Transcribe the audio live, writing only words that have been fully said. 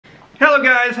Hello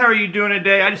guys, how are you doing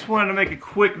today? I just wanted to make a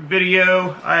quick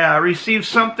video. I received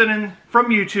something from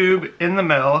YouTube in the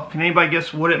mail. Can anybody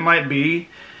guess what it might be?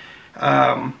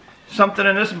 Something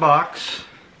in this box.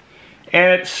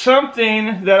 And it's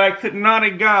something that I could not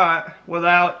have got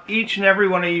without each and every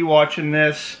one of you watching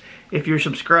this if you're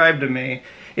subscribed to me.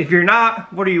 If you're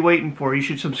not, what are you waiting for? You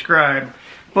should subscribe.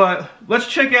 But let's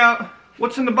check out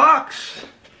what's in the box.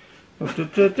 Oh,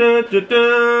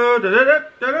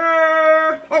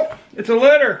 it's a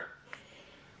letter.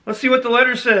 Let's see what the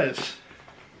letter says.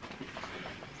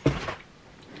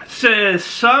 It says,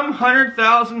 some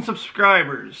 100,000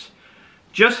 subscribers.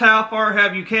 Just how far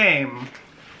have you came?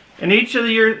 And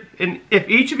if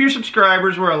each of your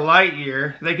subscribers were a light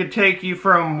year, they could take you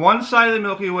from one side of the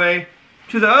Milky Way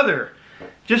to the other.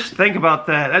 Just think about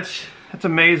that. That's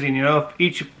amazing. You know, if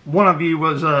each one of you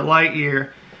was a light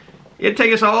year, it'd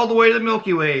take us all the way to the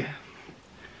Milky Way.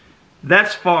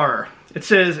 That's far. It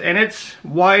says, and it's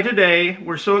why today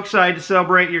we're so excited to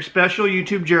celebrate your special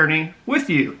YouTube journey with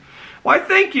you. Why,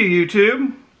 thank you,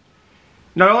 YouTube.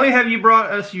 Not only have you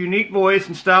brought us unique voice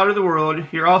and style to the world,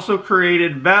 you're also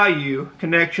created value,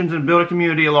 connections, and built a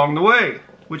community along the way,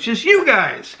 which is you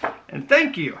guys. And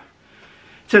thank you.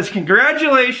 It says,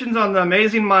 congratulations on the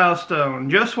amazing milestone.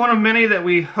 Just one of many that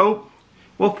we hope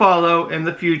will follow in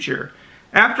the future.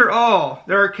 After all,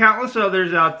 there are countless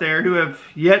others out there who have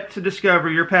yet to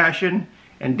discover your passion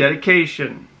and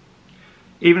dedication.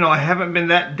 Even though I haven't been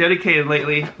that dedicated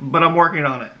lately, but I'm working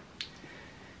on it.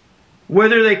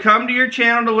 Whether they come to your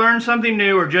channel to learn something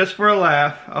new or just for a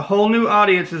laugh, a whole new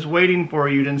audience is waiting for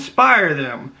you to inspire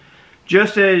them,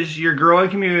 just as your growing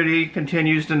community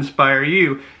continues to inspire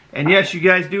you. And yes, you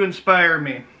guys do inspire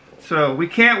me. So we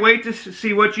can't wait to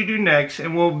see what you do next,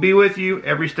 and we'll be with you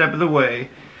every step of the way.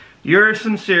 Yours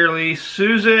sincerely,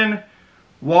 Susan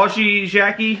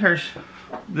Wojcicki, or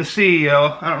the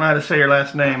CEO. I don't know how to say her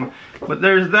last name, but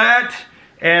there's that.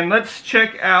 And let's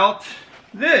check out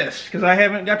this, because I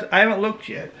haven't looked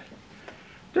yet.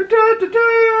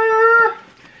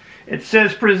 It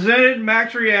says presented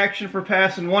max reaction for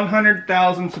passing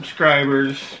 100,000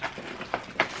 subscribers.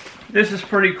 This is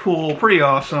pretty cool, pretty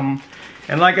awesome.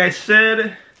 And like I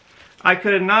said, I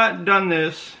could have not done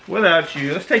this without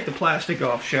you. Let's take the plastic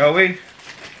off, shall we?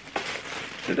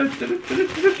 I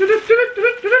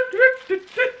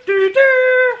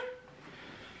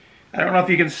don't know if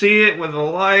you can see it with the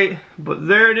light, but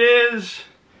there it is.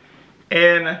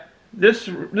 And this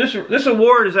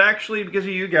award is actually because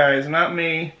of you guys, not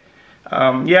me.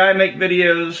 Yeah, I make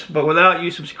videos, but without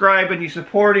you subscribing, you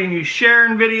supporting, you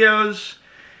sharing videos,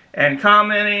 and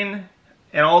commenting,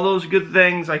 and all those good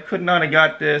things, I could not have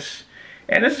got this.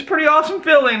 And this is a pretty awesome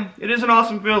feeling. It is an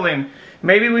awesome feeling.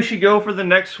 Maybe we should go for the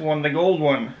next one, the gold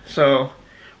one. So,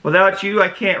 without you, I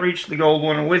can't reach the gold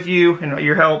one. With you and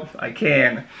your help, I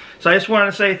can. So I just wanted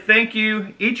to say thank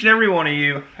you, each and every one of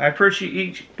you. I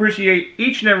appreciate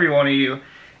each and every one of you.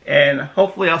 And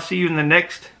hopefully I'll see you in the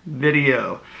next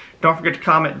video. Don't forget to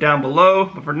comment down below.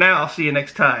 But for now, I'll see you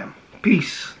next time.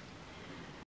 Peace.